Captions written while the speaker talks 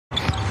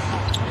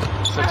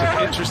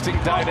interesting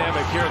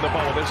dynamic here in the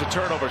bubble. There's a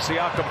turnover.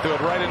 Siakam threw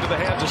it right into the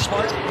hands of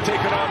Smart.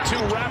 Taken on two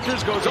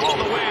Raptors, goes all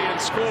the way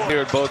and scores.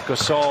 Here both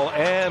Gasol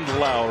and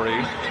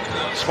Lowry.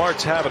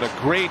 Smart's having a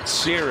great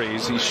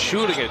series. He's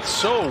shooting it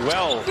so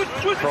well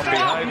from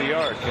behind the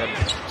arc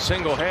and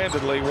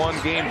single-handedly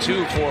won game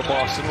 2 for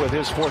Boston with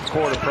his fourth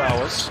quarter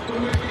prowess.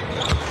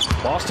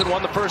 Boston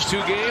won the first 2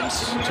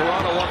 games.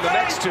 Toronto won the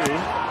next 2.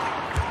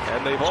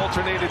 And they've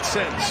alternated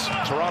since.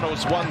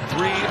 Toronto's won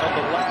 3 of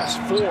the last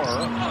 4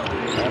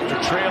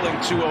 after trailing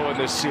 2-0 in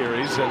this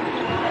series.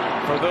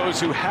 And for those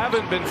who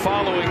haven't been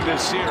following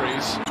this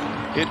series,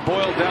 it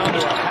boiled down to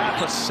a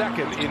half a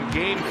second in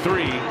game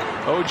 3.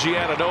 OG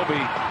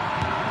Anunoby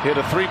hit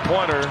a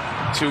 3-pointer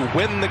to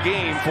win the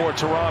game for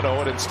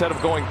Toronto. And instead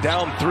of going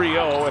down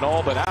 3-0 and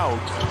all but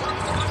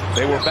out,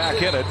 they were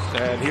back in it.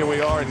 And here we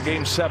are in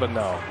game 7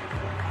 now.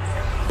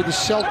 The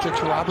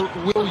Celtics, Robert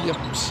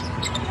Williams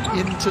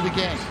into the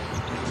game.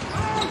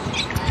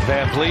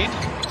 Van Vliet,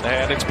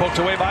 and it's poked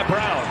away by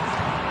Brown.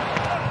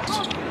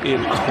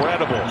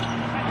 Incredible.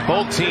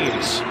 Both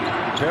teams,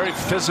 very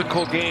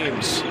physical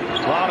games.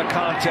 A lot of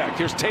contact.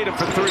 Here's Tatum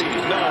for 3.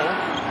 No.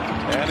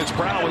 And it's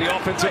Brown with the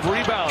offensive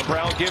rebound.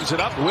 Brown gives it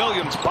up.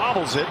 Williams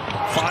bobbles it.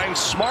 Finds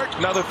Smart.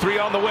 Another 3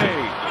 on the way.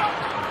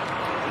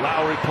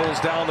 Lowry pulls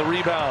down the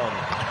rebound.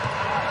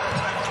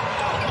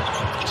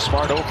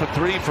 Smart 0 for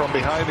 3 from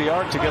behind the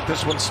arc to get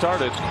this one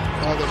started.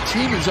 The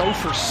team is 0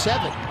 for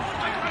 7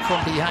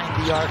 from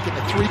behind the arc. And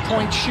the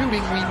three-point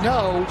shooting, we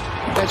know,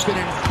 has been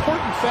an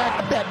important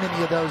factor. That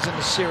many of those in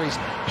the series.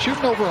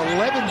 Shooting over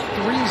 11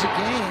 threes a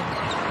game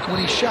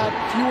when he shot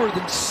fewer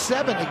than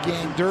 7 a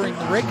game during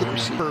the regular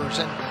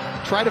season.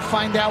 And try to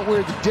find out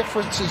where the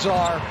differences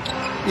are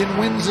in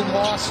wins and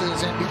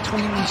losses and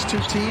between these two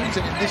teams.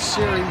 And in this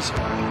series,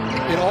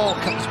 it all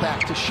comes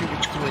back to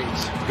shooting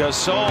threes.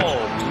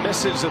 Gasol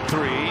misses a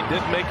 3.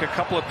 Did make a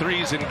couple of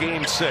threes in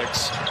game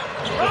 6.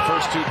 The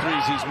first 2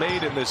 threes he's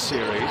made in this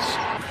series.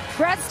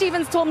 Brad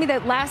Stevens told me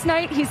that last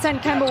night he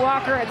sent Kemba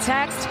Walker a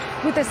text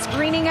with a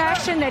screening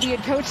action that he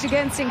had coached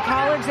against in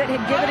college that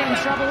had given him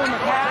trouble in the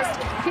past.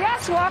 He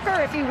asked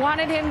Walker if he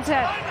wanted him to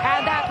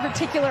add that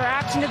particular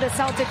action to the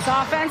Celtics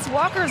offense.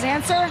 Walker's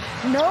answer,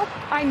 nope,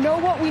 I know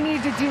what we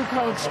need to do,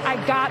 coach. I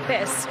got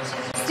this.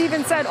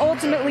 Stevens said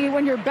ultimately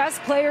when your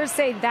best players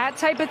say that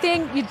type of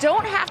thing, you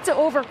don't have to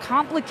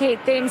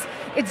overcomplicate things.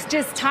 It's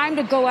just time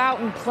to go out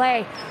and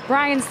play.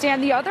 Brian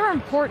Stan, the other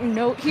important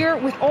note here,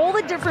 with all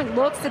the different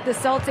looks that the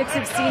Celtics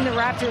have seen the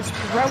Raptors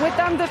throw at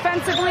them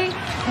defensively,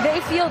 they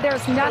feel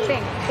there's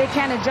nothing they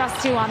can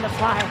adjust to on the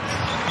fly.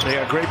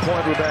 Yeah, great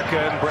point, Rebecca.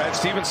 And Brad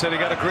Stevens said he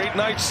got a great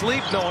night's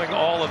sleep knowing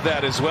all of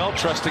that as well,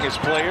 trusting his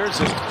players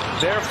and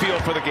their feel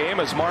for the game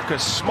as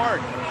Marcus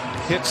Smart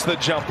hits the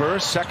jumper.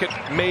 Second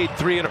made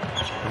 3 in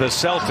the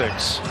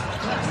Celtics.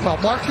 Well,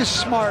 Marcus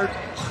Smart,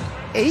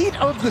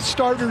 8 of the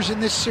starters in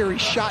this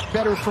series shot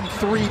better from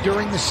 3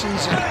 during the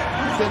season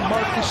than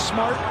Marcus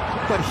Smart,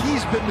 but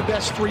he's been the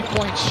best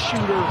three-point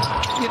shooter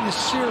in the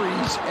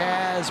series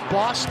as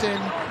Boston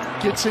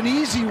gets an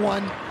easy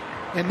one.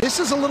 And this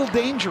is a little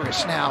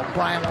dangerous now,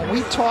 Brian. When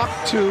we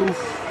talked to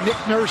Nick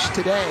Nurse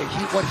today,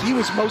 what he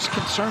was most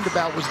concerned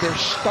about was their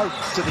start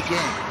to the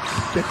game.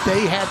 That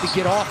they had to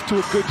get off to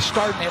a good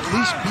start and at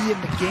least be in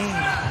the game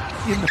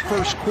in the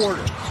first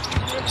quarter.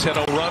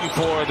 10-0 run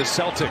for the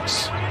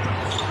Celtics.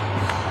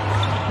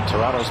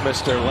 Toronto's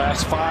missed their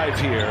last 5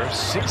 here.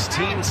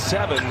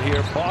 16-7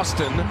 here,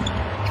 Boston.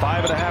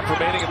 5.5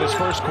 remaining in this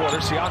first quarter.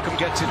 Siakam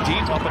gets it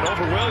deep up and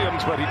over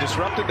Williams, but he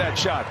disrupted that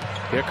shot.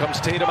 Here comes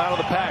Tatum out of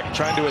the pack,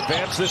 trying to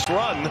advance this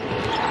run.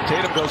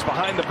 Tatum goes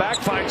behind the back,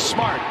 finds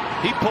Smart.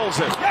 He pulls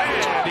it,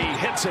 and he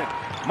hits it.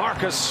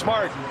 Marcus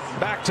Smart,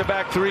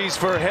 back-to-back threes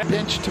for him.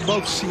 Bench to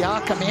both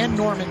Siakam and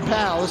Norman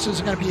Powell. This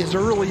isn't going to be as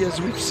early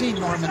as we've seen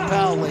Norman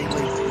Powell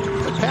lately.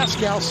 But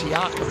Pascal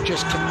Siakam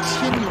just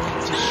continuing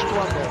to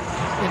struggle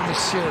in this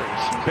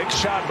series. Big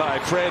shot by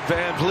Fred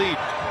Van Vliet.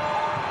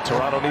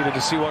 Toronto needed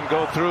to see one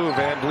go through.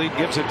 Van Vliet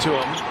gives it to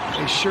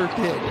him. They sure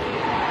did.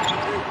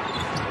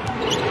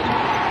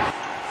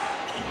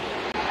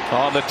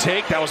 On the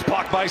take, that was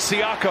blocked by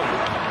Siakam.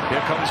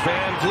 Here comes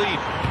Van Vliet.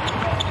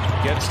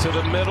 Gets to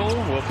the middle,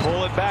 will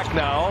pull it back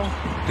now.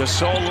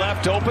 Gasol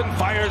left open,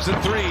 fires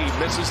a 3,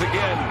 misses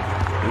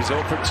again. He's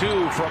 0 for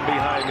 2 from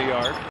behind the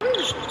arc.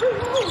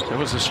 There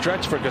was a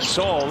stretch for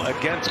Gasol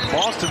against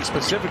Boston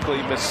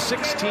specifically, missed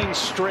 16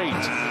 straight.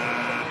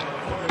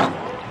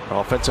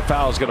 Offensive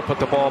foul is going to put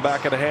the ball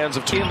back in the hands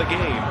of 2 in the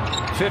game.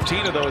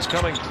 15 of those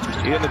coming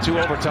in the 2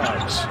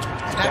 overtimes.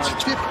 And that's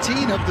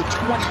 15 of the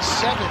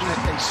 27 that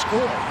they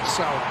scored,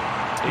 so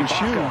it's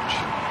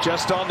huge.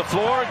 Just on the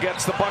floor,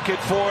 gets the bucket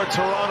for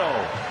Toronto.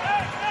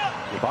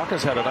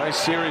 Ibaka's had a nice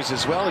series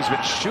as well. He's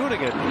been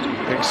shooting it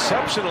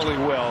exceptionally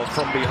well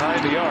from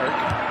behind the arc.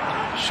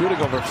 Shooting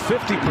over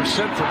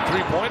 50% from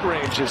three-point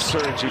range is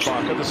Serge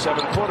Ibaka, the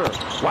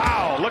 7-footer.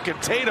 Wow, look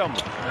at Tatum.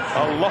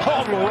 A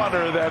long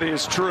runner, that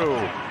is true.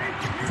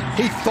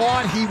 He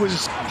thought he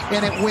was,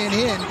 and it went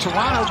in.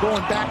 Toronto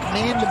going back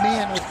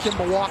man-to-man with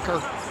Kemba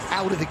Walker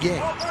out of the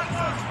game.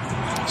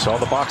 Saw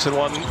the boxing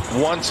one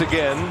once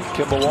again.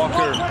 Kemba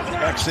Walker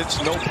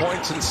exits, no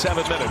points in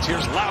 7 minutes.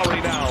 Here's Lowry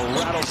now,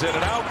 rattles in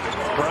and out.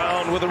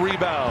 Brown with a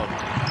rebound.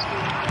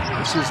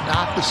 This is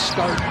not the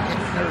start Nick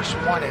Nurse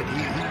wanted.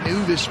 He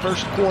knew this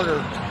first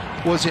quarter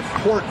was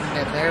important,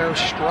 and they're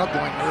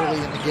struggling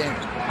early in the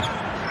game.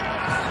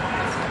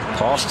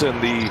 Boston,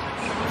 the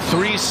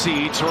 3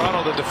 seed.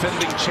 Toronto, the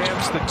defending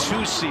champs, the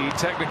 2 seed.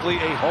 Technically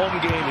a home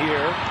game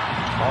here,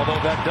 although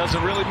that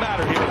doesn't really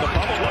matter here in the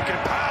bubble. Look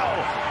at Powell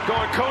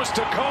going coast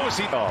to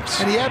coast.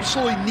 And he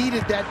absolutely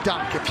needed that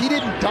dunk. If he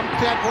didn't dunk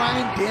that,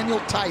 Brian,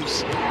 Daniel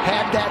Tice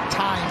had that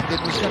time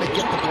that was going to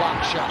get the block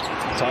shot.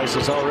 Tice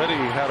has already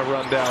had a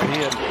run down.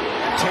 He and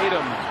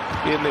Tatum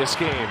in this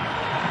game.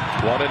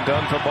 One and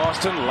done for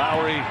Boston.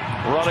 Lowry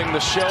running the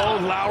show.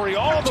 Lowry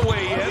all the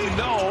way in.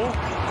 No.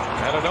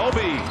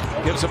 Anunoby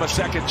gives him a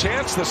second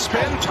chance. The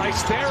spin,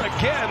 Tice there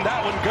again.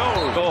 That one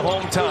goes. Go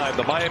home time.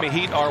 The Miami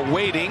Heat are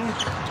waiting.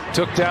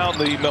 Took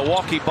down the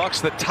Milwaukee Bucks,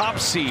 the top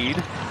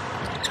seed.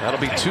 That'll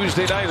be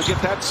Tuesday night to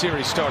get that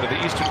series started.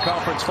 The Eastern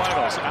Conference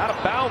Finals. Out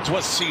of bounds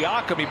was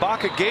Siakam.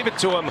 Ibaka gave it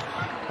to him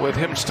with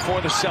him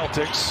for the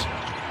Celtics.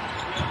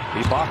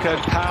 Ibaka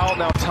and Powell.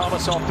 Now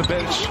Thomas off the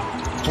bench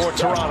for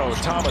Toronto.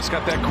 Thomas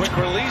got that quick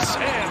release,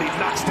 and he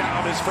knocks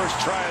down his first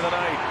try of the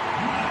night.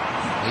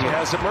 He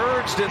has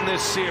emerged in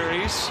this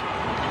series.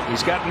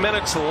 He's got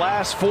minutes the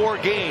last 4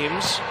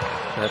 games.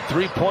 That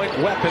 3-point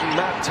weapon,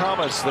 Matt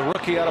Thomas, the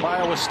rookie out of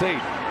Iowa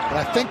State.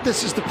 But I think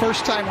this is the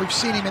first time we've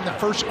seen him in the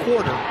first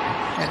quarter,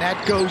 and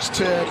that goes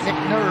to Nick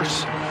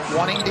Nurse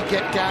wanting to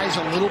get guys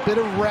a little bit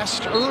of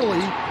rest early,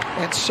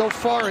 and so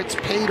far it's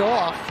paid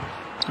off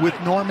with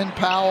Norman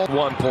Powell.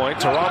 1 point.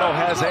 Toronto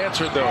has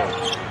answered, though.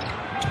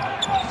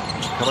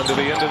 Coming to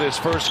the end of this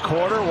first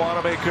quarter,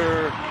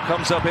 Wanamaker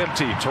comes up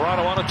empty.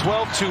 Toronto on a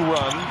 12-2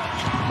 run.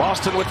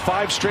 Boston with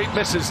 5 straight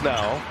misses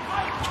now.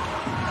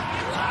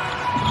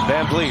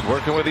 Van Vliet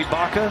working with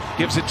Ibaka,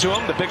 gives it to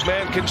him. The big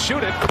man can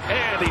shoot it,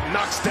 and he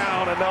knocks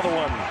down another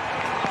one.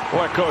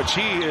 Boy, Coach,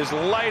 he is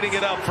lighting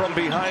it up from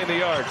behind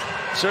the arc.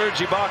 Serge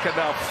Ibaka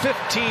now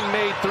 15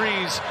 made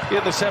threes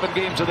in the 7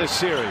 games of this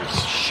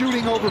series.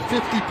 Shooting over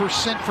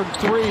 50% from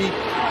 3.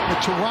 The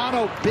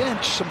Toronto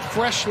bench, some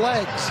fresh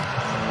legs,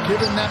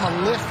 giving them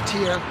a lift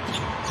here,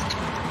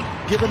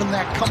 giving them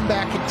that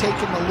comeback and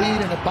taking the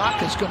lead, and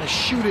Ibaka's going to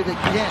shoot it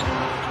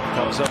again.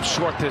 Comes up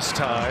short this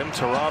time.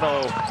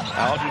 Toronto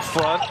out in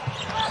front.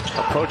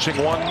 Approaching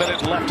 1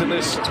 minute left in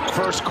this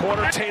first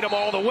quarter. Tatum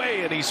all the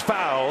way, and he's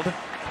fouled.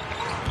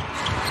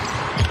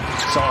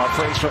 Saw our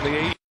friends from the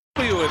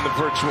AEW in the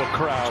virtual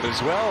crowd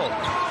as well.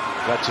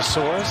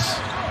 Lechosaurus.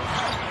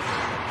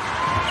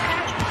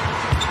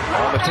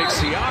 On the take,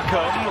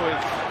 Siakam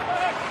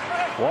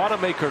with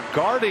Wanamaker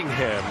guarding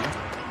him.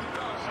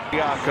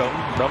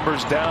 Siakam,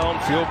 numbers down,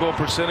 field goal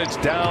percentage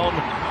down.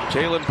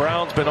 Jaylen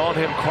Brown's been on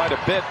him quite a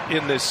bit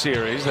in this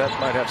series. That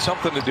might have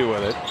something to do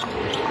with it.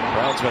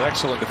 Brown's been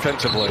excellent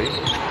defensively.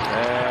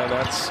 And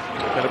that's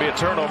going to be a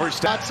turnover.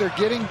 Stats they're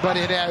getting, but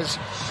it has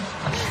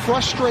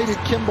frustrated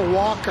Kemba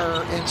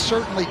Walker and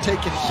certainly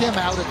taken him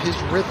out of his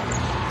rhythm.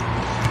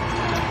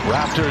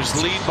 Raptors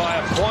lead by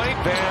a point.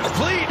 Van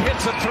Vliet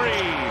hits a 3.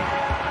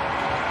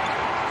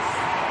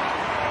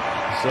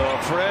 So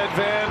Fred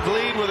Van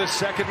Vliet with his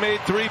second made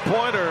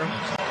 3-pointer.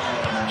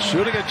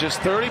 Shooting at just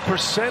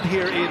 30%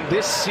 here in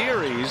this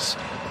series.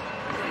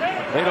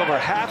 Made over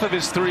half of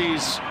his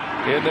threes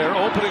in their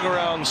opening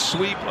round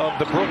sweep of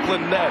the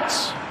Brooklyn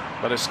Nets.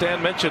 But as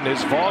Stan mentioned,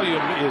 his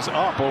volume is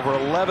up over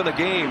 11 a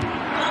game.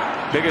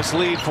 Biggest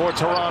lead for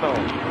Toronto.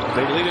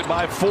 They lead it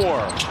by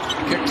 4.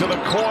 Kick to the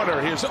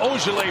corner. Here's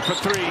Ogilvy for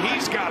 3.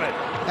 He's got it.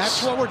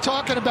 That's what we're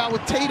talking about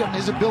with Tatum,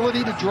 his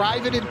ability to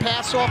drive it and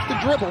pass off the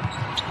dribble.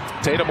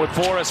 Tatum with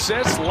 4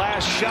 assists.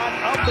 Last shot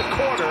of the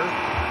quarter.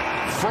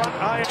 Front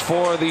eye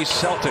for the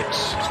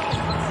Celtics.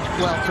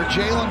 Well, for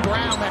Jaylen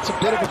Brown, that's a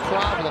bit of a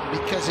problem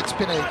because it's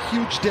been a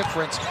huge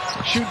difference.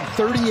 Shooting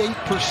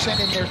 38%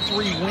 in their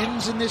 3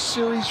 wins in this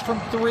series from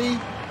 3,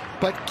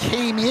 but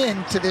came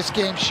into this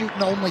game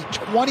shooting only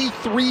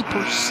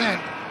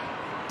 23%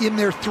 in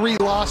their 3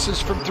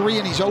 losses from 3,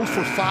 and he's 0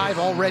 for 5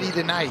 already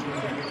tonight.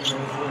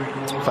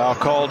 Foul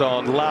called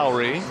on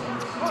Lowry.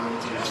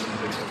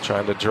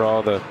 Trying to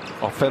draw the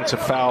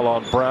offensive foul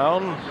on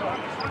Brown.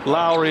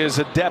 Lowry is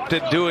adept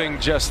at doing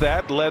just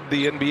that. Led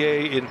the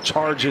NBA in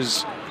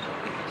charges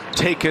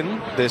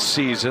taken this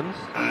season.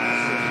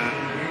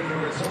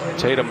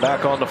 Tatum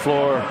back on the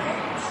floor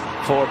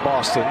for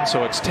Boston.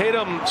 So it's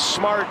Tatum,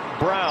 Smart,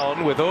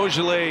 Brown with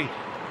Ogilvy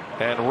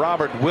and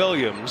Robert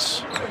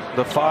Williams.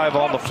 The 5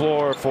 on the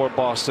floor for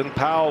Boston.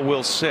 Powell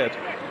will sit.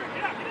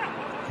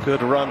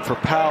 Good run for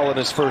Powell in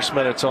his first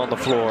minutes on the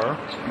floor.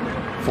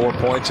 4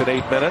 points in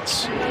 8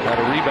 minutes. Had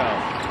a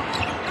rebound.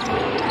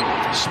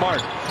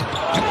 Smart.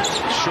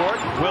 Short.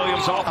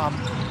 Williams off.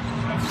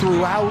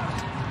 Throughout,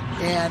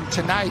 and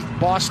tonight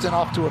Boston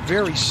off to a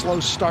very slow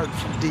start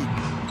from deep.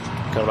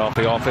 Coming off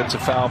the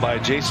offensive foul by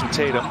Jason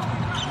Tatum.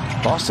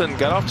 Boston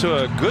got off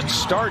to a good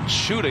start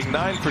shooting,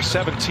 9 for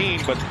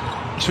 17, but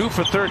 2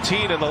 for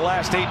 13 in the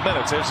last 8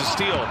 minutes. There's a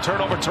steal.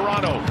 Turnover,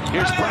 Toronto.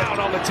 Here's Brown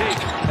on the take.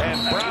 And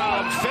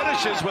Brown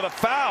finishes with a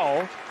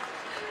foul.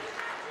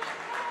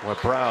 Well,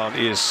 Brown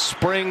is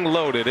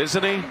spring-loaded,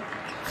 isn't he?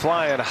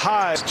 Flying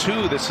high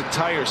to this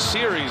entire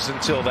series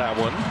until that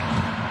one.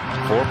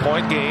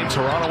 4-point game.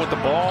 Toronto with the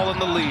ball in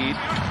the lead.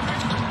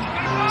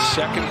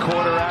 Second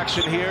quarter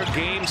action here.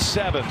 Game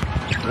 7.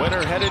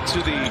 Winner headed to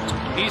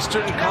the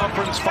Eastern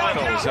Conference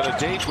Finals at a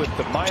date with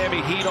the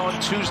Miami Heat on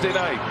Tuesday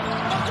night.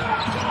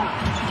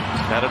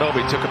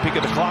 Anunoby took a peek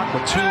at the clock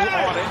with 2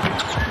 on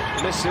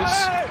it. Misses.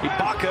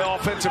 Ibaka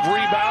offensive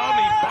rebound.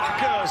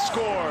 Ibaka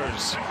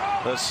scores.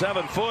 The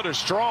 7-footer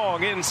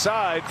strong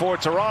inside for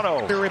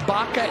Toronto.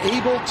 Ibaka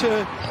able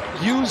to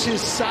use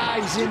his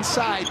size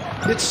inside.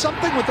 It's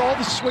something with all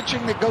the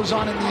switching that goes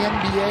on in the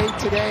NBA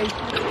today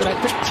that I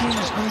think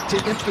teams need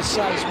to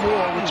emphasize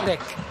more, which they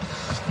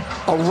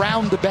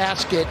around the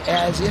basket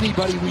as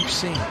anybody we've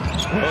seen.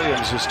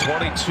 Williams is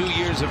 22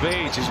 years of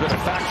age. He's been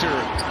a factor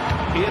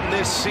in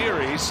this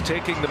series,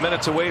 taking the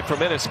minutes away from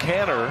Enes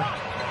Kanter.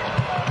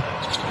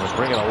 We're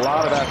bringing a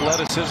lot of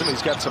athleticism.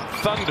 He's got some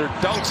thunder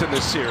dunks in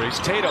this series.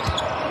 Tatum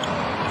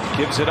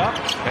gives it up.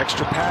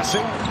 Extra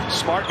passing.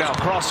 Smart now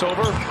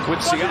crossover with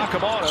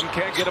Siakam on him.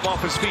 Can't get him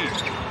off his feet.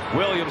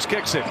 Williams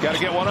kicks it. Got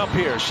to get one up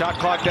here. Shot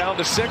clock down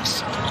to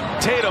 6.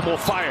 Tatum will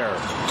fire.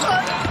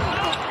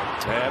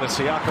 And a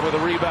Siakam with a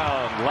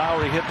rebound.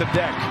 Lowry hit the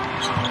deck.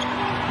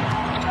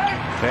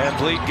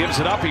 VanVleet gives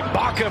it up.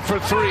 Ibaka for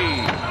 3.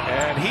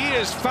 And he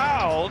is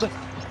fouled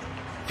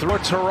through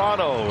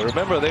Toronto.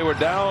 Remember, they were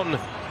down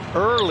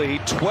early,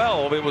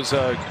 12. It was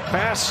a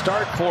fast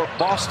start for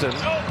Boston.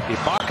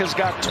 Ibaka's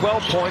got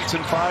 12 points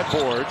and 5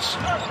 boards.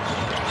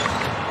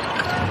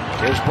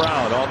 Here's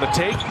Brown on the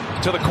take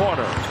to the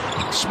corner.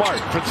 Smart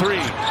for 3.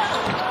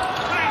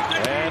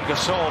 And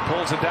Gasol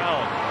pulls it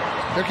down.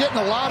 They're getting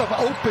a lot of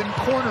open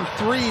corner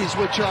threes,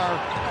 which are,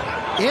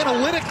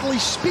 analytically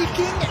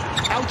speaking,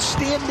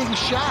 outstanding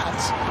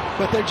shots,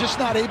 but they're just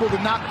not able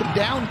to knock them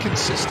down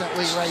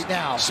consistently right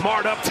now.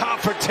 Smart up top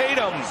for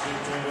Tatum.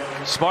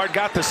 Smart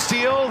got the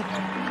steal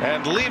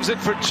and leaves it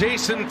for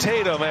Jason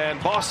Tatum,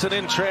 and Boston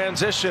in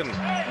transition.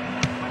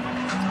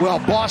 Well,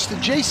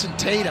 Boston, Jason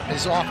Tatum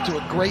is off to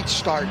a great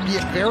start,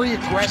 being very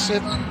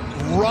aggressive,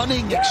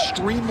 running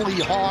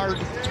extremely hard,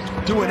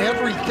 doing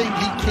everything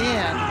he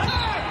can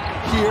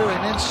here,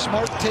 and then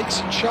Smart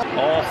takes a shot.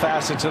 All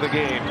facets of the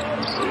game.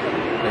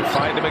 They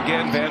find him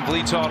again.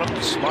 VanVleet's on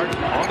him. Smart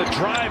on the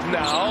drive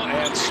now,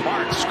 and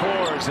Smart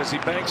scores as he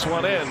banks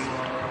one in.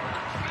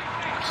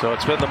 So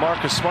it's been the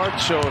Marcus Smart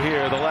show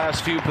here the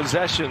last few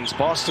possessions.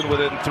 Boston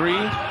within 3.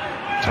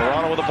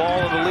 Toronto with the ball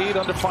in the lead,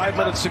 under 5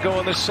 minutes to go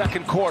in this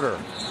second quarter.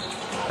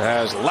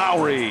 As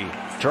Lowry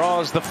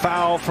draws the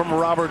foul from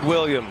Robert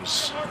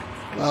Williams.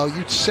 Well,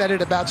 you said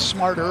it about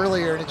Smart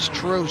earlier, and it's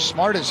true.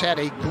 Smart has had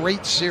a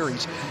great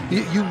series.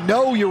 You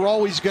know you're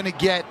always going to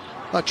get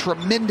a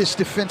tremendous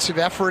defensive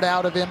effort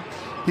out of him.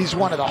 He's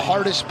one of the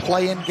hardest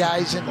playing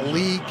guys in the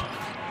league.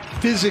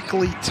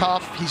 Physically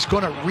tough. He's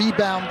going to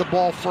rebound the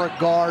ball for a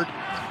guard.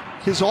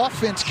 His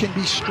offense can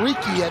be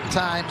streaky at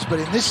times, but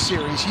in this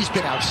series, he's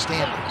been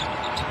outstanding.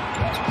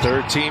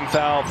 Third team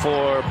foul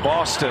for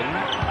Boston.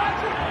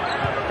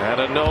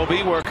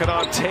 Anunoby working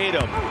on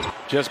Tatum.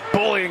 Just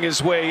bullying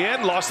his way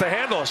in. Lost the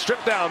handle.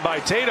 Stripped down by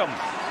Tatum.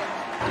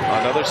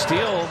 Another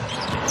steal.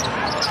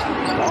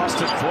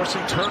 Boston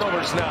forcing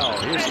turnovers now.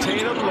 Here's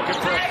Tatum looking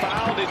for a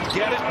foul. Didn't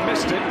get it.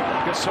 Missed it.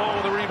 Gasol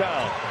with a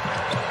rebound.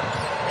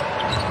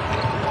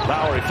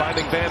 Lowry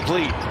finding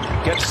VanVleet.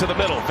 Gets to the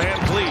middle.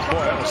 VanVleet.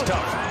 Boy, that was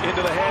tough.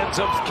 Into the hands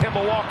of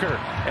Kemba Walker.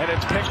 And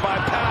it's picked by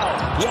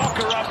Powell.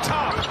 Walker up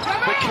top.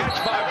 The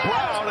catch by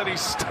Brown. And he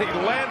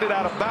landed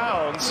out of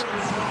bounds.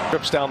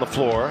 Trips down the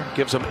floor.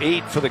 Gives him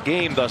 8 for the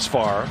game thus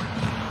far.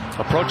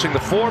 Approaching the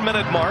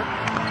 4-minute mark.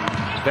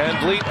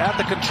 VanVleet at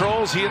the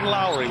controls. He and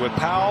Lowry with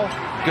Powell,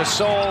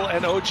 Gasol,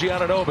 and OG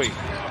Anunoby.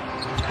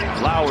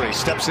 Lowry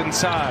steps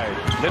inside.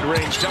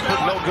 Mid-range jumper,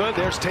 no good.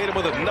 There's Tatum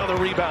with another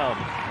rebound.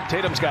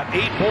 Tatum's got 8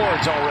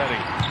 boards already.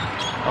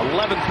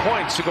 11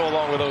 points to go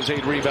along with those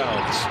 8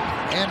 rebounds.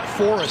 And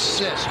 4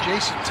 assists.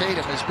 Jason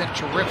Tatum has been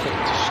terrific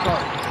to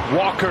start.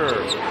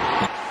 Walker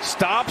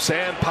stops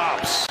and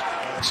pops.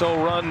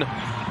 So run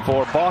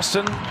for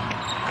Boston.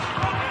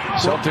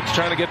 Celtics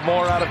trying to get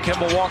more out of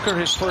Kemba Walker.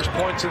 His first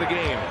points of the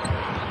game.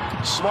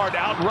 Smart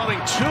outrunning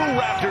 2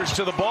 Raptors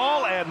to the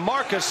ball, and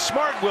Marcus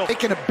Smart will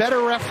making a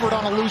better effort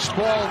on a loose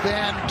ball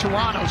than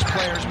Toronto's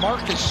players.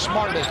 Marcus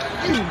Smart, a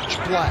huge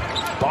play.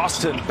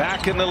 Boston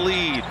back in the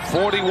lead,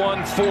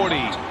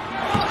 41-40.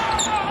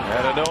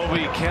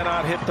 Anunoby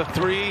cannot hit the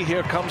 3.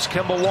 Here comes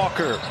Kemba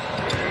Walker.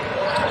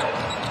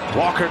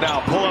 Walker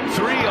now pull up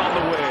 3 on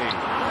the way.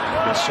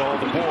 Gasol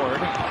the board.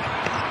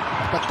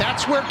 But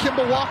that's where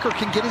Kemba Walker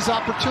can get his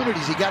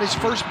opportunities. He got his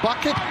first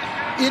bucket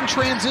in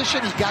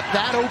transition. He got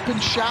that open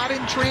shot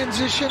in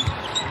transition.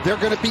 They're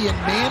going to be in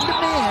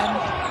man-to-man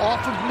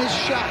off of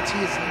missed shots. He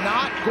is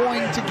not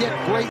going to get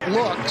great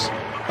looks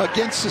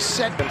against the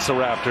set. Against the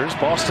Raptors.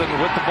 Boston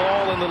with the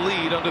ball in the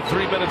lead under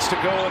 3 minutes to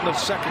go in the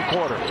second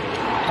quarter.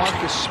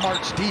 Marcus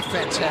Smart's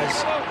defense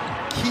has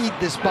keyed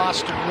this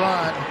Boston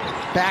run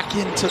back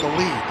into the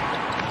lead.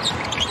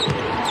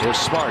 Here's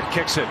Smart,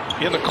 kicks it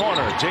in the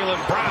corner.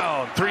 Jaylen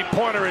Brown,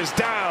 three-pointer is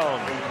down.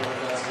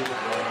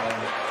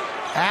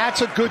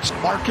 That's a good.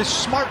 Marcus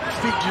Smart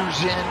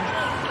figures in,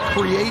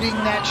 creating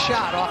that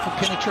shot off of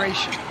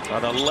penetration.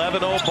 An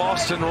 11-0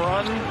 Boston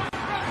run.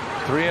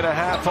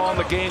 3.5 on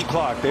the game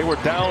clock. They were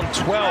down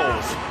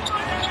 12.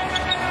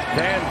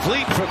 Van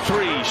Vliet for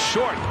three,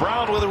 short.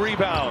 Brown with a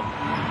rebound.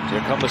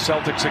 Here come the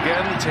Celtics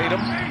again.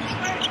 Tatum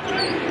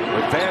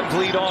with Van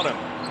Vliet on him.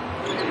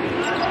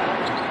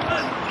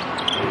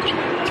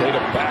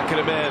 Tatum backing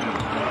him in.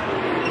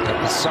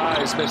 At the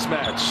size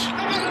mismatch.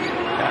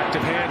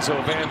 Active hands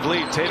of Van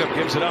Vliet. Tatum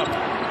gives it up.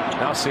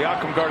 Now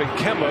Siakam guarding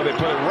Kemba. They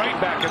put it right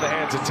back in the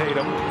hands of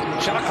Tatum.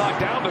 Shot clock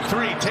down to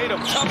 3. Tatum,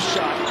 tough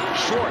shot.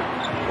 Short.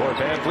 Boy,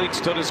 Van Vliet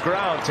stood his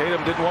ground.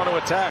 Tatum didn't want to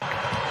attack.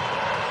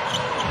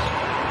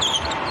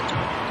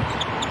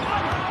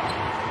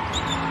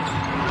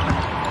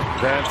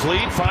 Van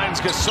Vliet finds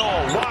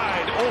Gasol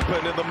wide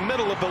open in the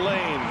middle of the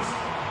lane.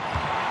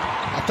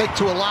 I think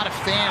to a lot of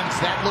fans,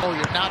 that little,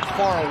 you're not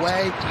far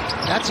away.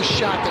 That's a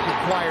shot that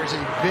requires a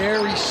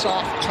very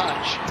soft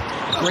touch.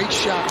 Great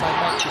shot by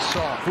Marc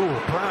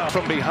Gasol. Brown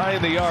from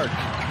behind the arc.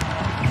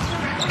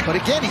 But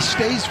again, he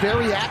stays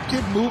very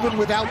active, moving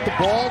without the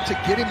ball to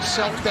get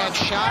himself that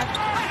shot.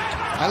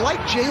 I like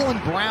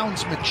Jaylen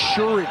Brown's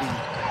maturity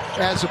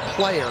as a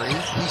player.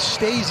 He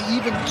stays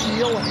even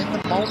keel and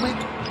in the moment.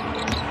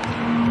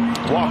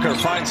 Walker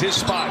finds his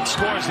spot,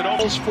 scores it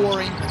almost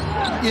for him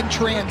in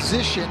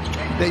transition.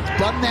 They've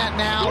done that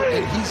now,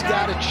 and he's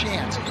got a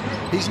chance.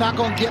 He's not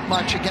going to get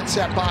much against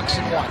that box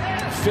and one.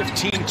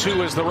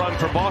 15-2 is the run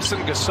for Boston.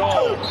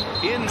 Gasol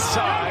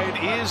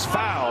inside is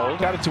fouled.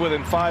 Got it to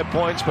within 5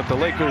 points, but the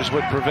Lakers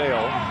would prevail,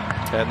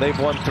 and they've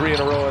won 3 in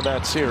a row in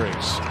that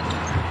series.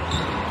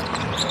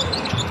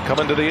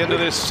 Coming to the end of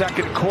this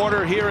second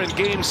quarter here in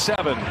Game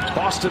 7.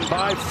 Boston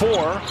by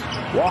 4.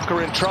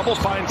 Walker in trouble,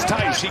 finds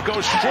Tice. He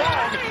goes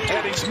strong,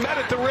 and he's met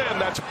at the rim.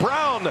 That's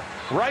Brown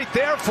right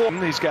there for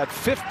him. He's got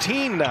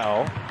 15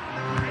 now.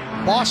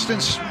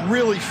 Boston's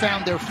really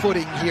found their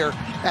footing here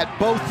at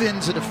both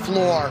ends of the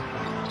floor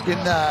in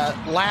the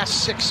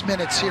last 6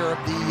 minutes here of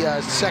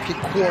the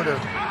second quarter.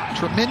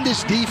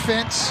 Tremendous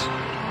defense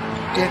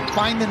and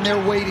finding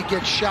their way to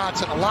get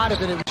shots, and a lot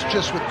of it was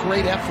just with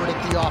great effort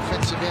at the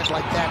offensive end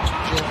like that from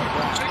Jaylen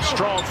Brown.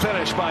 Strong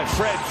finish by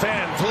Fred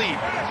Van Vliet.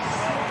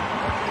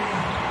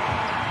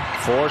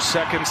 4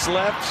 seconds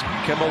left.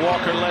 Kemba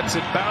Walker lets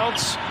it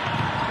bounce.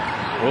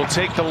 Will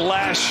take the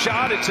last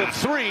shot. It's a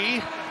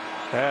 3.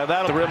 And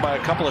that'll be rim by a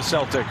couple of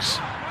Celtics.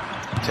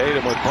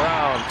 Tatum with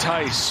Brown,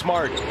 Tice,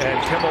 Smart, and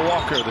Kemba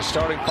Walker, the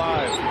starting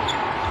 5.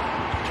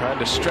 Trying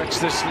to stretch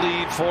this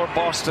lead for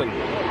Boston.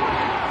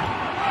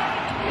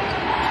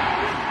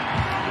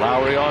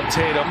 Lowry on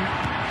Tatum.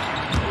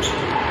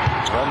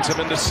 Runs him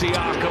into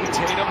Siakam.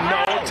 Tatum,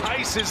 no.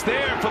 Tice is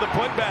there for the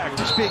putback.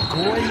 He's been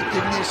great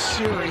in this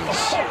series.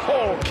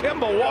 Oh,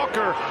 Kemba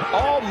Walker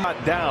all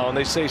not down.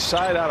 They say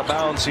side out of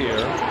bounds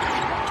here.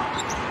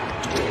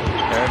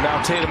 And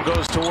now Tatum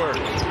goes to work.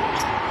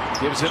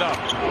 Gives it up.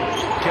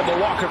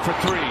 Kemba Walker for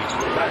 3.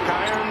 Back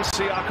iron.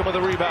 Siakam with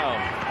a rebound.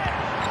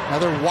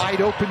 Another wide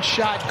open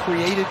shot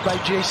created by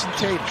Jason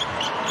Tatum.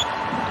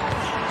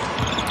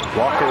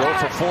 Walker 0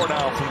 for 4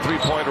 now from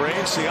 3-point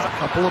range. Siakam. A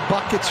couple of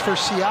buckets for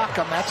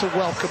Siakam. That's a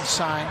welcome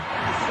sign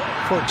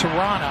for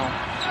Toronto.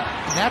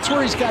 And that's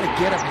where he's got to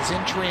get him, is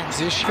in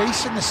transition.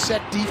 Facing the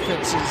set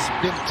defense has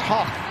been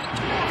tough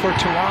for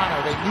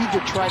Toronto. They need to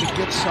try to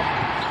get some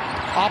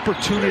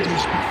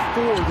opportunities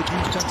before the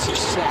defense is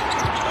set.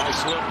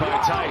 Nice look by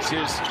Tice.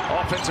 His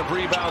offensive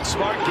rebound.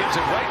 Smart gives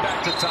it right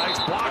back to Tice.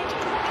 Blocked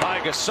by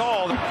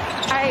Gasol.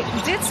 I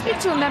did speak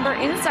to a member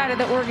inside of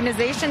the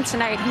organization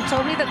tonight. He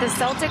told me that the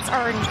Celtics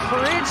are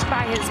encouraged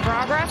by his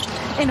progress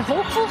and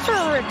hopeful for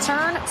a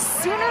return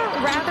sooner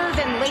rather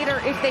than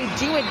later if they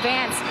do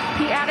advance.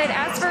 He added,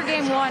 as for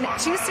Game 1,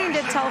 too soon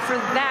to tell for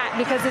that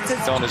because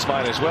it's on his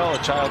mind as well.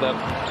 A child that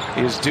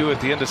is due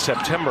at the end of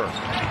September.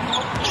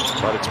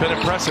 But it's been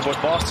impressive what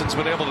Boston's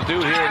been able to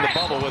do here in the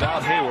bubble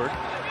without Hayward.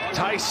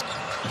 Tice.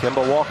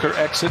 Kemba Walker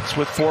exits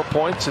with 4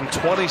 points in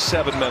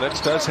 27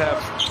 minutes. Does have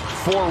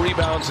 4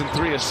 rebounds and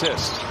 3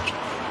 assists.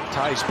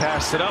 Tice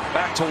passed it up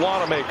back to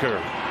Wanamaker.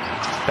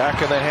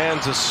 Back in the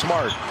hands of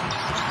Smart.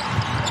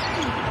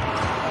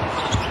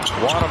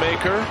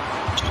 Wanamaker.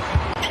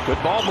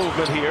 Good ball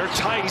movement here.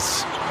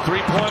 Tice.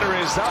 3-pointer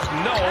is up.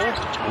 No.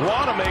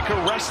 Wanamaker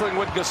wrestling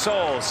with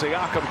Gasol.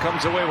 Siakam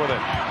comes away with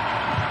it.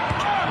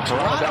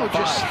 Toronto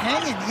just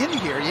hanging in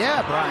here.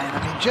 Yeah, Brian.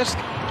 I mean, just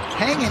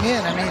hanging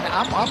in. I mean,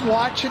 I'm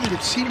watching it.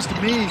 It seems to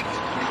me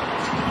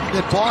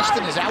that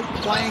Boston is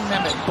outplaying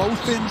them at both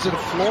ends of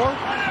the floor,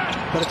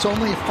 but it's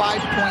only a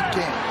 5-point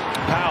game.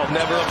 Powell,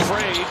 never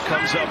afraid,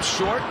 comes up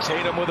short.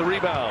 Tatum with a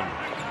rebound.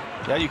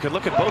 Yeah, you can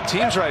look at both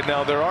teams right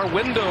now. There are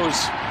windows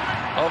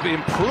of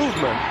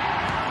improvement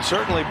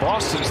Certainly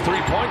Boston's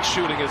three-point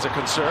shooting is a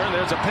concern.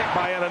 There's a pick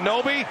by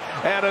Anunoby.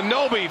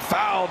 Anunoby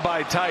fouled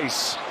by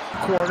Tice.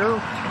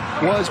 Quarter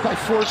was by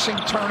forcing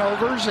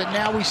turnovers, and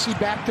now we see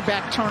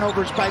back-to-back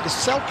turnovers by the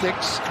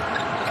Celtics,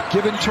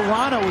 giving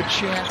Toronto a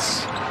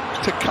chance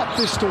to cut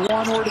this to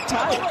one or to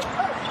tie it.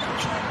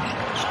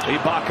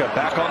 Ibaka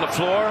back on the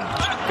floor,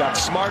 got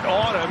Smart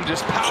on him,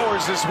 just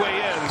powers his way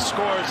in,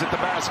 scores at the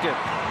basket.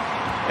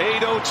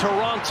 8-0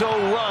 Toronto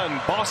run.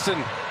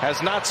 Boston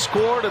has not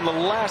scored in the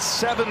last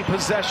 7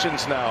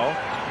 possessions now.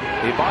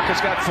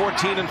 Ibaka's got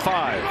 14 and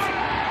 5.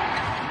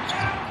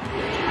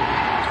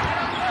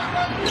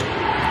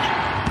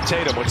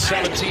 Tatum with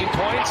 17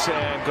 points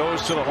and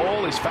goes to the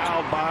hole. He's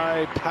fouled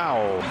by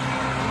Powell.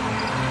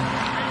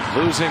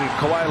 Losing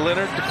Kawhi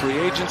Leonard to free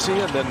agency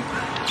and then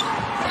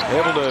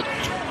able to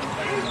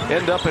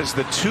end up as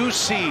the 2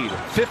 seed.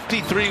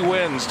 53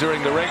 wins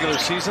during the regular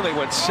season. They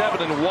went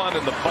 7-1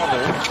 in the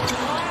bubble.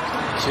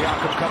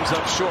 Siakam comes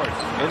up short.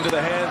 Into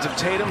the hands of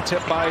Tatum,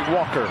 tipped by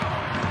Walker.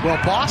 Well,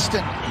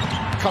 Boston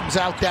comes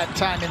out that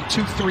time in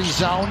 2-3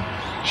 zone,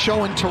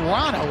 showing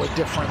Toronto a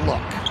different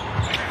look.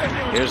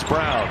 Here's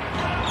Brown.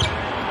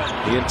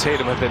 He and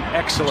Tatum have been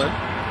excellent.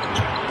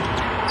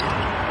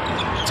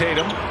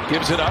 Tatum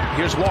gives it up.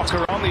 Here's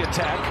Walker on the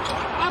attack.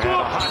 And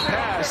a hot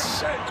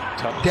pass.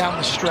 Down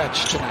the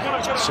stretch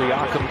tonight.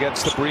 Siakam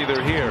gets the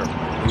breather here.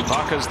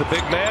 Ibaka's the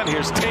big man.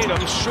 Here's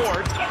Tatum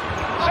short.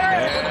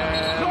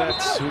 And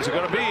that's who's it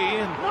going to be.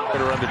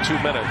 They're under 2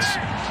 minutes.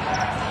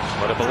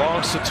 But it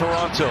belongs to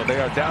Toronto. They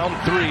are down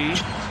 3.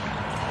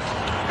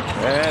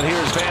 And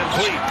here's Van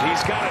Vliet.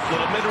 He's got it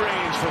with a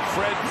mid-range for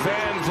Fred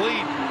Van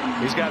Vliet.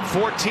 He's got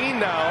 14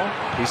 now.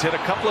 He's hit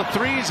a couple of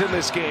threes in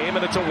this game,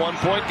 and it's a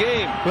 1-point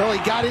game. Well, he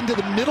got into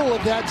the middle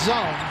of that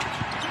zone.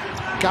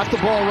 Got the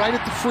ball right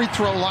at the free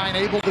throw line,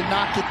 able to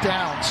knock it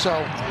down. So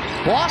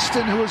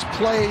Boston, who has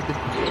played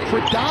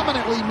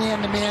predominantly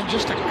man-to-man,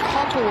 just a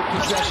couple of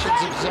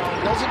possessions of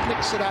zone, doesn't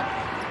mix it up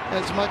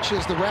as much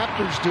as the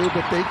Raptors do,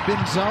 but they've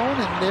been zone,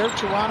 and there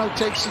Toronto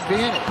takes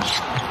advantage.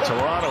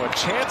 Toronto a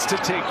chance to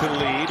take the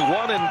lead.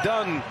 1 and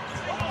done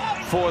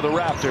for the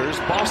Raptors.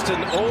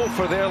 Boston 0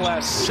 for their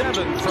last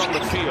 7 from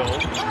the field,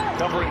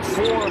 covering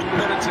 4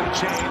 minutes and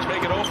change,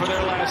 making 0 for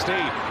their last 8.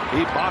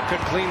 Ibaka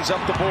cleans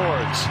up the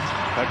boards.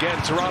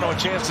 Again, Toronto a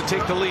chance to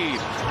take the lead.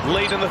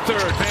 Late in the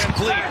third, Van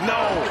Vliet,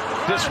 no!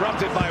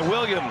 Disrupted by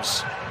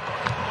Williams.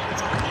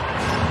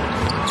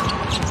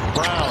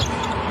 Brown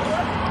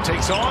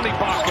takes on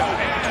Ibaka,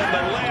 and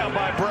the layup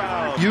by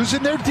Brown.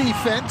 Using their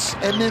defense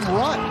and then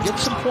run. Get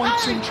some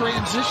points in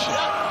transition.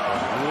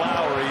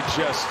 Lowry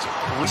just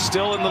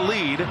still in the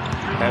lead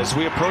as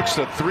we approach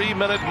the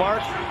 3-minute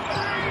mark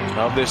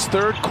of this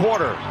third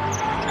quarter.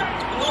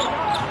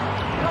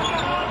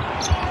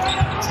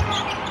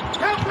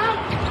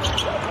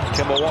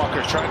 Kemba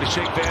Walker trying to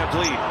shake Van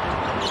Vliet.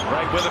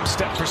 Right with him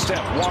step for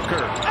step.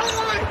 Walker.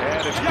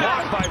 And it's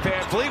blocked by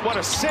Van Vliet. What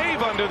a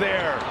save under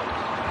there.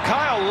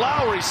 Kyle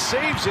Lowry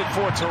saves it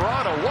for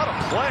Toronto. What a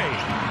play.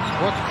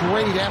 What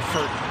great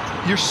effort.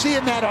 You're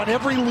seeing that on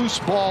every loose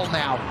ball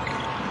now.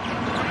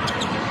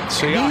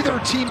 Siakam. Neither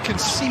team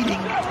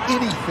conceding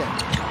anything.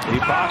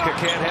 Ibaka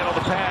can't handle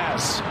the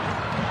pass.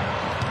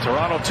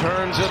 Toronto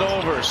turns it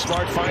over.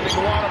 Smart finding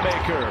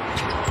Wanamaker.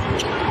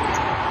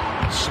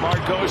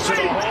 Smart goes to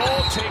the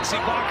hole, takes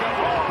Ibaka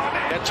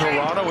on. And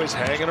Toronto is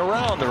hanging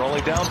around. They're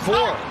only down 4.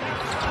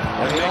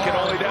 And they can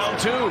only down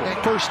 2.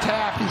 In first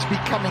half, he's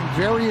becoming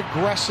very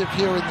aggressive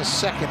here in the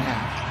second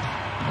half.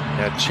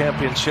 That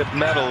championship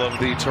medal of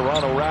the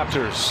Toronto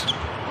Raptors.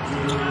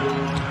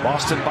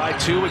 Boston by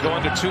 2. We go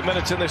under 2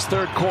 minutes in this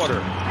third quarter.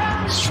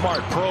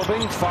 Smart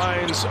probing,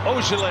 finds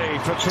Ogilvy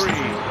for 3.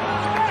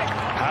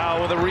 Howe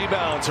with a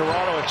rebound.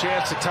 Toronto a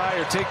chance to tie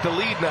or take the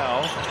lead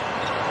now.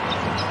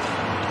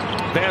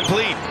 Van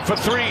Vliet for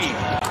 3.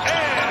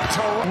 And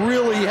Toronto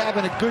really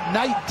having a good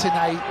night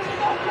tonight.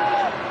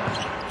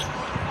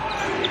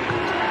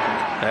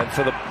 And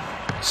for the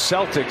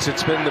Celtics,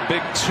 it's been the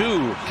big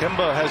 2.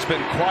 Kemba has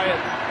been quiet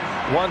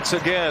once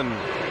again.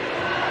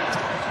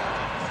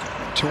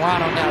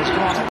 Toronto now has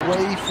gone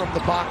away from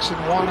the box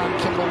and 1 on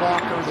Kemba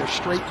Walker. They're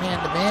straight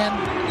man-to-man.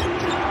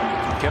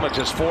 Kemba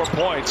just 4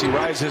 points. He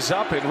rises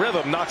up in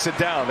rhythm, knocks it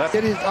down.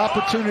 It is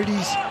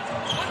opportunities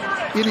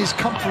in his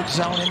comfort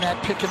zone in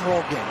that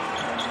pick-and-roll game.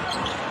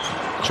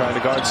 Trying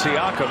to guard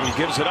Siakam. He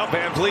gives it up.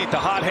 Van Vliet, the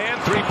hot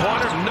hand.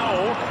 3-pointer.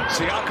 No.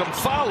 Siakam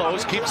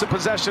follows. Keeps the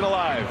possession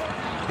alive.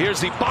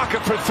 Here's Ibaka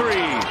for 3.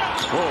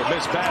 Whoa,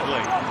 missed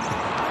badly.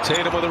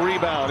 Tatum with a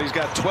rebound. He's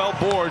got 12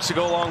 boards to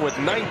go along with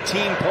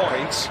 19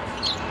 points.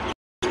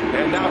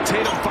 And now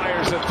Tatum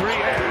fires a 3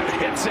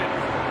 and hits it.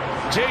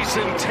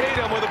 Jason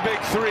Tatum with a big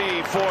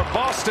 3 for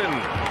Boston.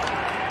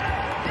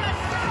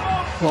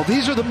 Well,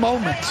 these are the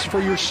moments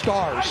for your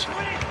stars.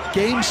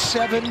 Game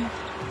 7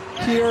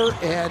 here,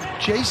 and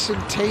Jason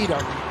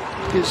Tatum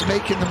is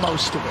making the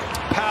most of it.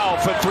 Powell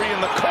for 3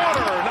 in the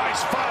corner.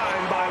 Nice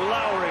find by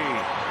Lowry.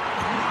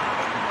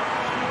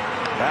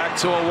 Back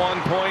to a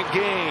 1-point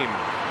game.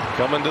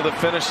 Coming to the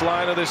finish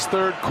line of this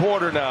third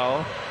quarter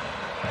now.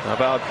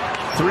 About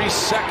 3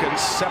 seconds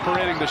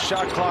separating the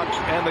shot clock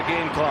and the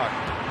game clock.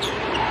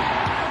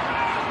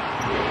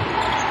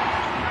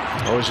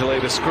 Ogilvy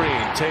the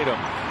screen. Tatum.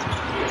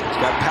 He's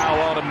got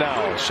Powell on him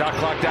now. Shot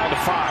clock down to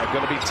 5.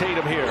 Going to be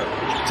Tatum here.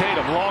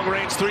 Tatum,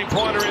 long-range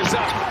three-pointer is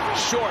up.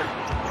 Short.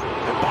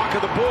 The back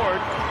of the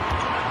board.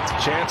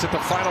 Chance at the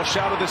final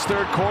shot of this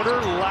third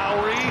quarter.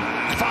 Lowry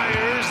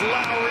fires.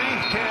 Lowry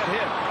can't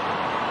hit.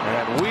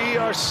 And we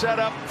are set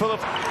up for the...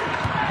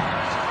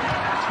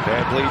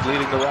 VanVleet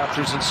leading the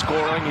Raptors in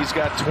scoring. He's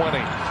got 20.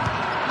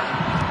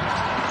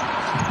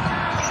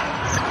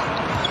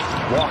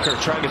 Walker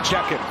trying to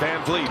check it.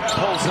 VanVleet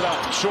pulls it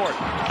up short.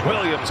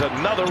 Williams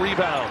another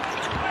rebound.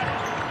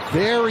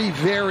 Very,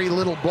 very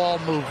little ball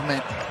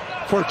movement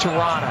for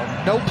Toronto.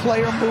 No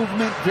player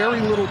movement, very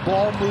little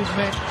ball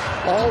movement,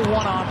 all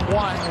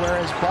one-on-one,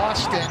 whereas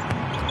Boston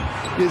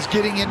is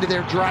getting into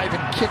their drive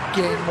and kick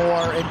game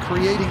more and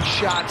creating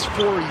shots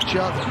for each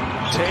other.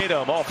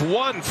 Tatum off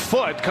 1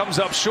 foot, comes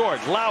up short.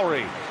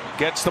 Lowry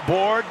gets the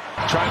board,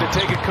 trying to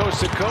take it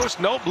coast to coast.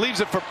 Nope, leaves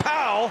it for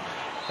Powell.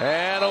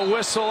 And a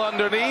whistle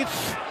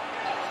underneath.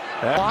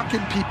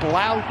 Locking people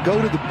out, go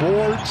to the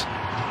boards.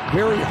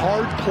 Very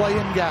hard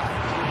playing guy.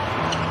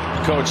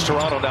 Coach,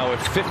 Toronto now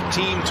with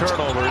 15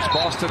 turnovers.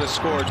 Boston has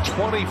scored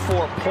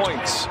 24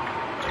 points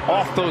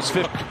off those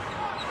 50.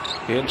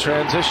 In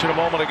transition a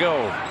moment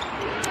ago.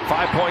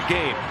 5-point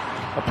game.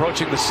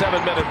 Approaching the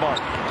 7-minute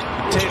mark.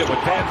 Tatum with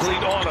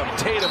VanVleet on him.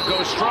 Tatum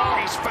goes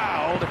strong. He's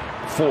fouled.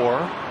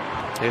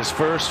 4. His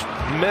first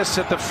miss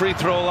at the free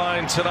throw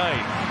line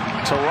tonight.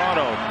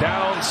 Toronto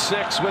down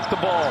 6 with the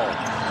ball.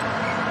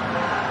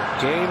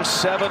 Game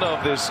 7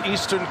 of this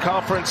Eastern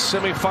Conference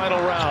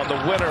semifinal round. The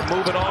winner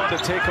moving on to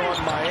take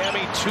on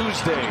Miami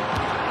Tuesday.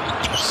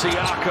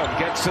 Siakam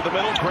gets to the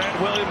middle. Grant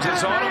Williams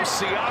is on him.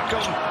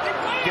 Siakam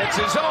gets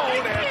his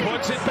own and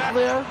puts it back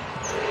there.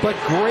 But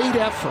great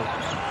effort.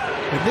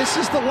 And this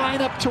is the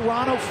lineup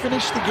Toronto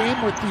finished the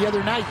game with the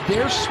other night.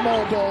 Their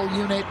small ball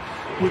unit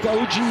with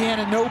OG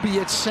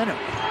Anunoby at center.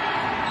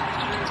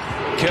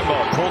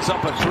 Kimba pulls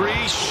up a 3,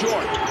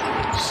 short.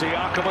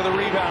 Siakam with a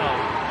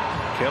rebound.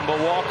 Kemba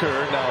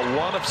Walker now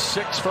 1 of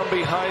 6 from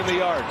behind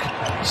the arc.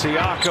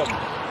 Siakam.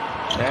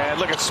 And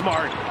look at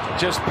Smart.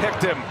 Just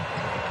picked him.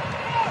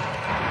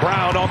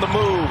 Brown on the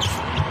move.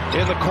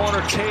 In the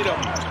corner, Tatum.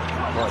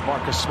 Boy,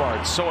 Marcus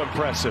Smart, so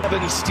impressive.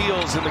 7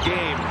 steals in the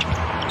game.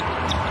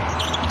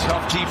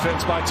 Tough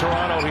defense by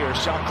Toronto here.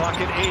 Shot clock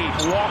at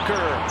 8.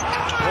 Walker.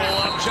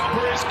 Pull-up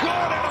jumper is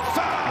good and a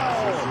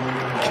foul.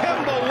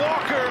 Kemba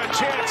Walker, a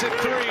chance at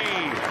 3.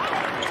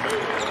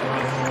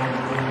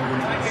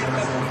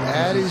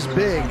 That is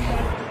big.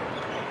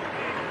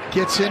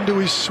 Gets into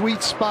his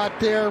sweet spot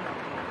there.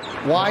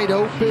 Wide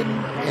open,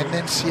 and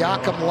then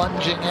Siakam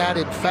lunging at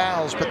it,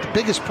 fouls. But the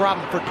biggest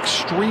problem for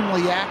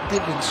extremely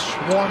active and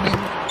swarming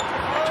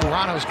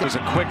Toronto's. It was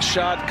a quick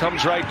shot,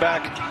 comes right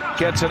back,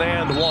 gets an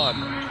and 1.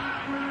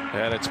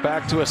 And it's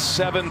back to a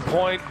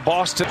 7-point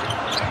Boston.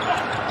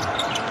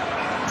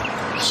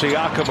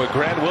 Siakam with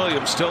Grant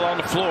Williams still on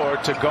the floor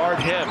to guard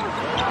him.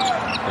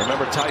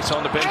 Remember Tice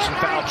on the bench in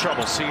foul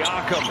trouble.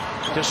 Siakam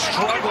just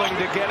struggling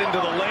to get into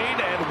the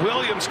lane, and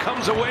Williams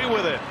comes away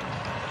with it.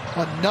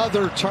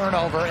 Another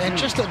turnover, and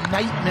just a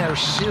nightmare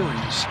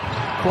series,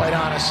 quite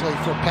honestly,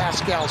 for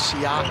Pascal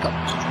Siakam.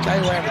 Guy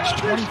who averaged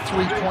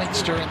 23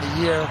 points during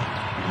the year,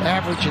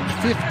 averaging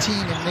 15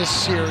 in this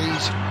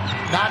series,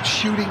 not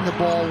shooting the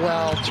ball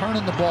well,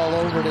 turning the ball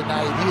over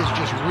tonight. He has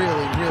just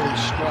really, really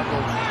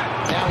struggled.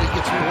 Now he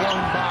gets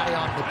blown by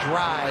on the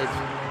drive.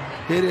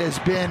 It has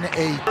been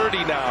a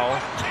 30 now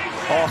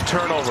off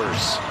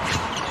turnovers.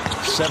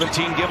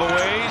 17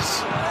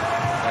 giveaways.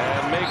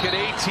 And make it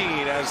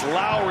 18 as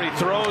Lowry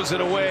throws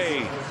it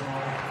away.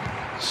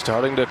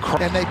 Starting to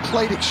cry. And they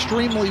played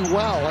extremely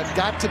well and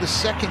got to the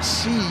 2nd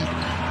seed.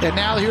 And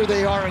now here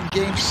they are in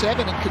Game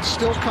 7 and could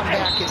still come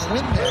back and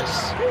win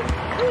this.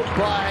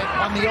 But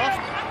on the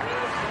off.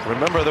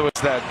 Remember, there was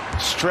that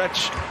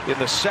stretch in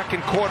the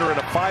 2nd quarter in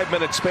a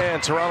 5-minute span.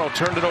 Toronto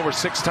turned it over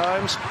 6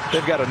 times.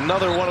 They've got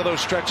another one of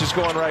those stretches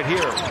going right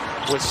here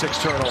with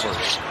 6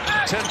 turnovers.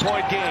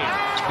 10-point game.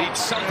 Needs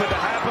something to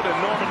happen,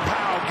 and Norman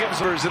Powell gives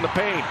hers in the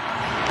paint.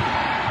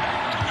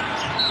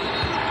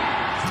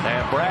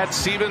 And Brad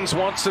Stevens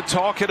wants to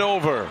talk it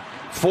over.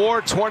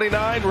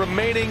 4:29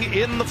 remaining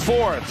in the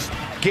 4th.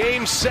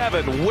 Game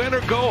 7, win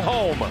or go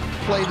home.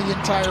 Play the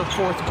entire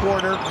 4th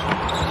quarter.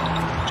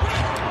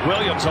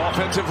 Williams,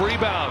 offensive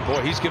rebound.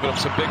 Boy, he's giving up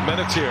some big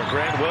minutes here.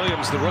 Grant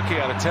Williams, the rookie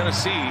out of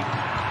Tennessee,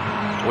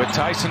 with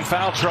Tyson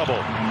foul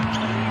trouble.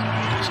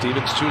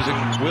 Stevens choosing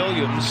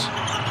Williams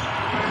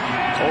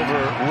over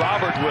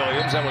Robert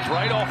Williams. That was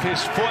right off his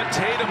foot.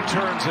 Tatum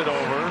turns it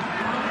over.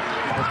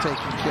 They're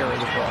taking care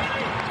of the ball.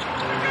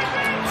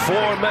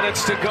 4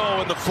 minutes to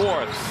go in the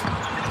 4th.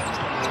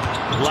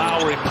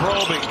 Lowry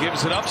probing,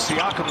 gives it up.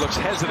 Siakam looks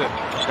hesitant.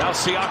 Now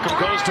Siakam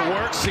goes to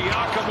work.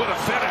 Siakam with a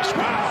finish.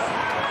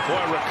 Wow.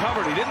 Boy,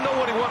 recovered. He didn't know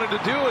what he wanted to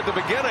do at the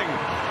beginning,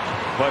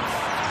 but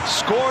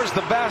scores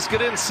the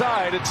basket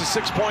inside. It's a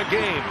 6-point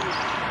game.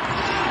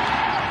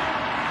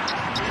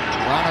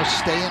 Toronto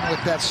staying with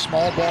that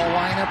small ball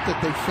lineup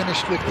that they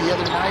finished with the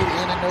other night.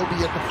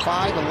 Anunoby at the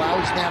 5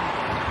 allows them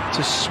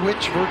to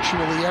switch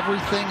virtually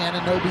everything.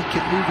 Anunoby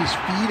can move his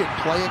feet and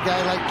play a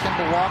guy like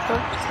Kemba Walker.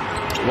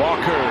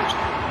 Walker,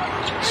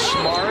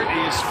 Smart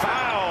is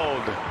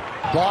fouled.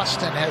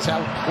 Boston has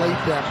outplayed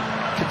them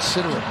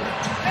considerably.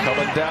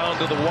 Coming down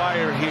to the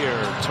wire here.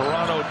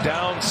 Toronto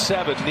down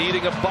 7,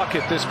 needing a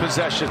bucket this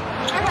possession.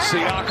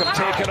 Siakam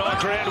taking on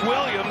Grant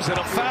Williams, and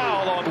a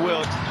foul on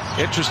Will.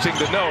 Interesting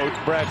to note,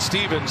 Brad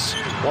Stevens,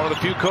 one of the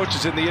few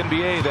coaches in the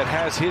NBA that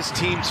has his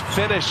teams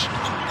finish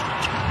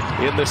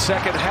in the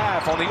second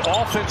half on the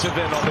offensive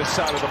end on this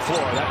side of the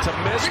floor. That's a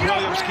miss.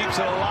 Williams keeps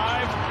it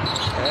alive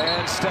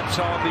and steps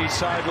on the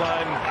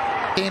sideline.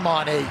 Came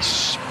on a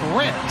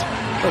sprint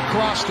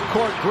across the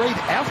court. Great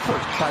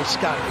effort by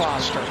Scott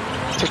Foster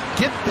to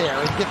get there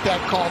and get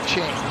that call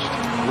changed.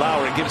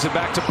 Lowry gives it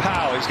back to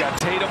Powell. He's got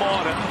Tatum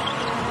on him.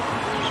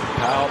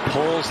 Powell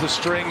pulls the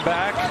string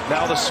back.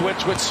 Now the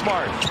switch with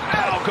Smart.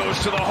 Powell goes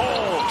to the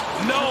hole.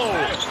 No.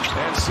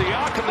 And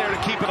Siakam there to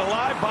keep it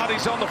alive.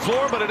 Body's on the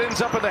floor, but it ends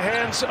up in the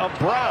hands of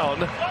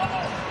Brown.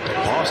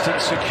 Boston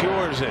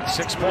secures it.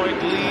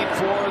 6-point lead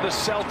for the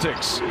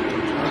Celtics.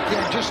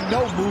 Again, just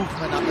no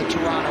movement on the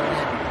Toronto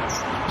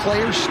end.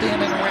 Players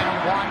standing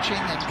around watching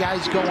and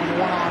guys going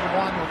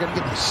one-on-one. We're going to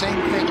get the same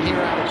thing here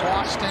out of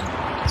Boston.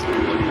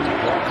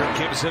 Walker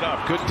gives it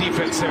up. Good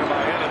defense there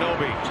by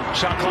Anunoby.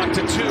 Shot clock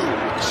to 2.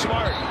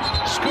 Smart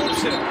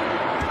scoops it.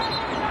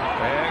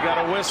 And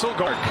got a whistle.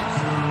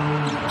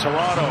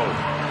 Toronto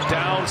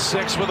down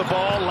 6 with the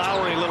ball.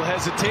 Lowry, a little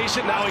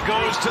hesitation. Now he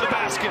goes to the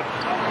basket.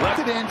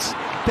 Evidence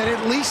that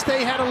at least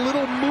they had a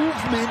little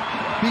movement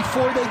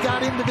before they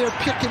got into their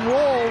pick and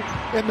roll,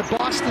 and the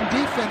Boston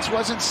defense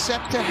wasn't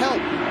set to help.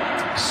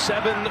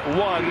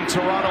 7-1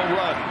 Toronto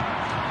run.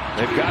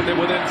 They've gotten it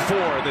within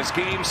 4. This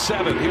game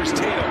 7. Here's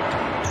Tatum.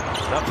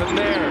 Nothing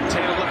there.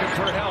 Tatum looking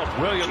for help.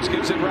 Williams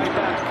gives it right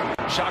back.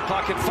 Shot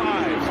clock at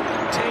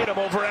 5. Tatum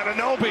over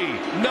Anunoby.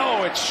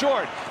 No, it's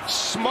short.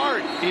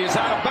 Smart is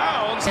out of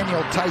bounds.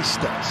 Daniel Tice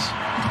does.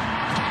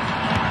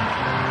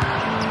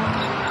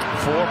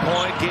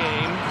 4-point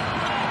game.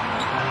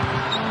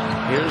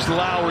 Here's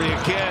Lowry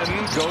again.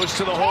 Goes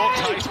to the hole.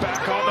 Tice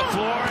back on the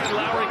floor, and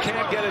Lowry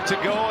can't get it to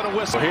go, and a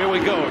whistle. Here we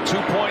go.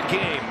 2-point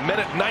game.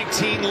 Minute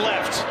 19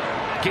 left.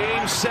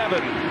 Game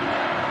 7.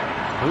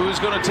 Who's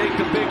going to take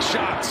the big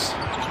shots?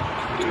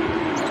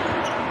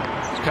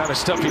 The kind of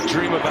stuff you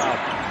dream about.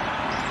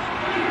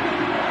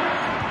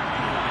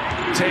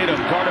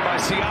 Tatum, guarded by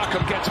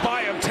Siakam, gets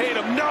by him.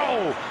 Tatum,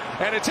 no!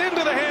 And it's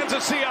into the hands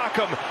of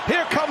Siakam.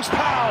 Here comes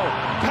Powell.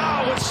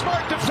 Powell with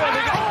Smart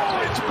defending.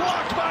 Oh, it's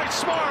blocked by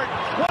Smart.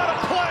 What a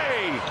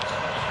play!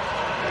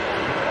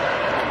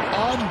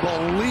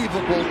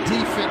 Unbelievable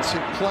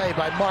defensive play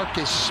by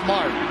Marcus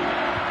Smart.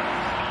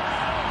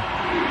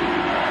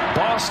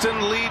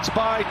 Boston leads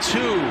by 2.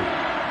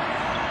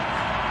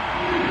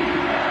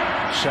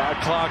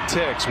 Shot clock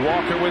ticks.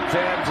 Walker with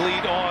Van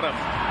Vliet on him.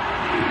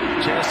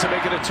 Chance to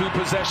make it a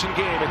 2-possession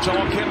game. It's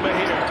all Kemba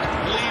here.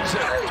 Leaves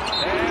it.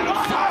 And a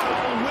foul.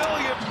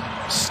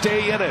 Williams.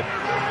 Stay in it.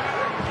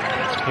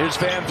 Here's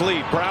Van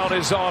Vliet. Brown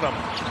is on him.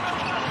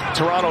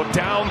 Toronto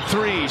down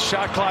 3.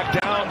 Shot clock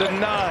down to 9.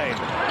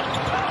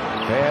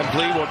 Van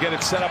Vliet will get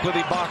it set up with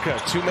Ibaka.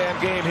 2-man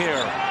game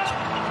here.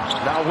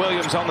 Now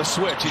Williams on the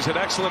switch. He's an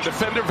excellent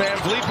defender. Van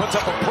Vliet puts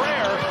up a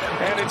prayer,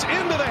 and it's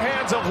into the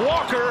hands of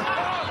Walker.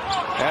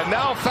 And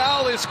now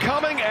foul is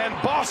coming, and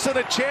Boston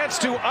a chance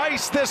to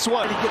ice this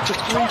one. He gets a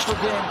 3 for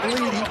Van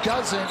Vliet. He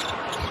doesn't.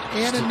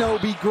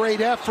 Anunoby, great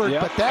effort,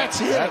 but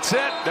that's it. That's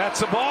it. That's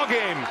the ball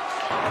game.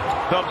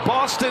 The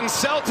Boston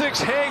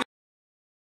Celtics hang